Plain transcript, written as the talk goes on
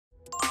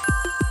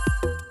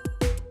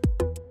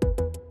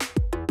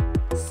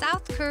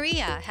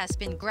Korea has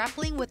been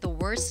grappling with the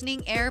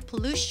worsening air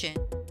pollution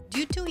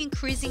due to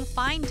increasing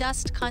fine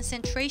dust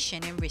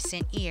concentration in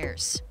recent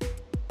years.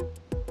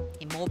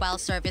 A mobile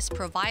service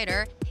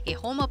provider, a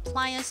home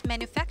appliance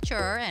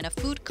manufacturer, and a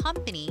food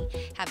company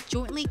have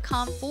jointly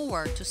come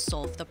forward to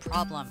solve the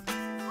problem.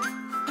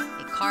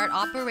 A cart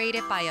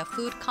operated by a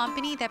food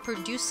company that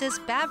produces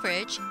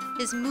beverage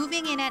is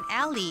moving in an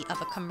alley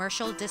of a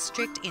commercial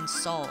district in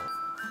Seoul.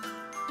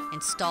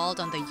 Installed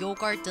on the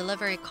yogurt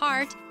delivery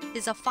cart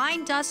is a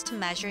fine dust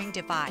measuring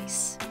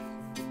device.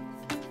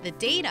 The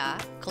data,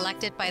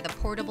 collected by the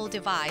portable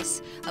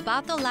device,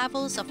 about the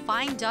levels of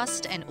fine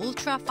dust and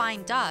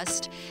ultra-fine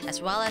dust,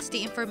 as well as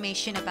the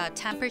information about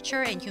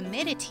temperature and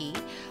humidity,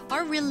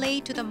 are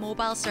relayed to the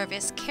mobile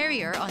service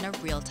carrier on a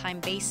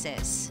real-time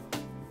basis.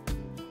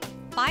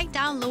 By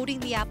downloading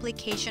the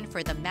application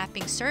for the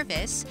mapping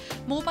service,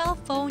 mobile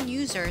phone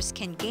users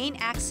can gain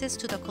access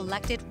to the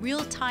collected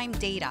real-time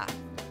data.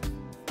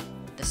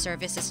 The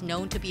service is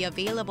known to be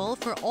available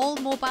for all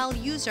mobile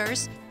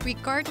users,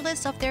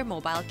 regardless of their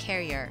mobile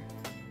carrier.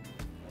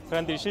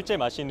 사람들이 실제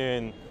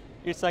마시는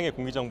일상의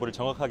공기 정보를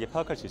정확하게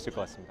파악할 수 있을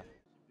것 같습니다.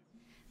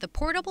 The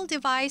portable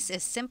device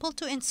is simple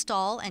to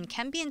install and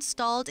can be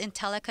installed in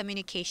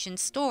telecommunications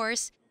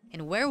stores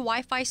and where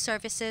Wi-Fi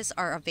services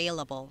are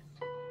available.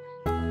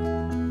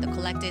 The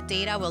collected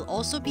data will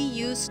also be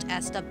used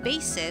as the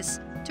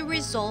basis to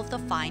resolve the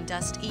fine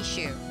dust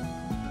issue.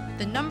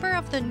 The number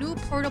of the new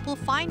portable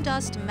fine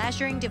dust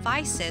measuring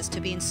devices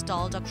to be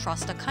installed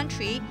across the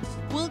country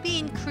will be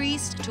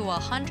increased to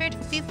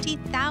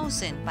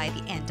 150,000 by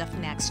the end of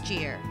next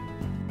year.